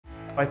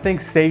I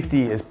think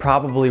safety is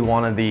probably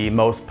one of the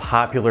most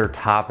popular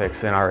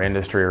topics in our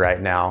industry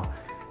right now,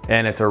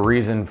 and it's a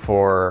reason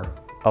for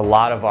a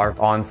lot of our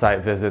on-site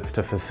visits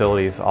to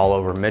facilities all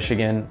over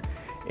Michigan,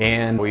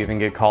 and we even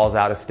get calls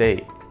out of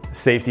state.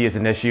 Safety is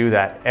an issue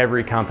that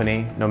every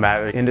company, no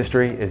matter the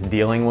industry, is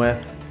dealing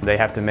with. They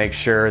have to make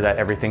sure that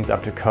everything's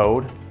up to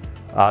code.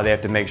 They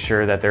have to make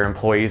sure that their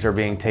employees are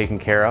being taken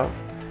care of,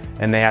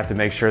 and they have to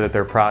make sure that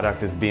their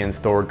product is being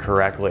stored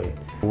correctly.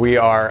 We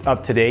are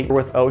up to date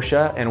with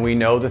OSHA, and we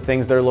know the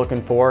things they're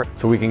looking for,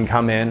 so we can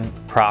come in,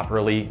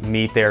 properly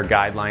meet their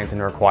guidelines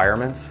and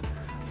requirements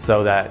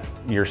so that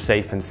you're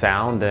safe and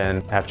sound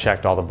and have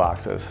checked all the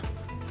boxes.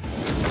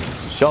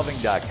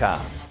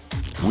 Shelving.com.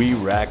 We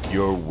rack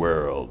your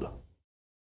world.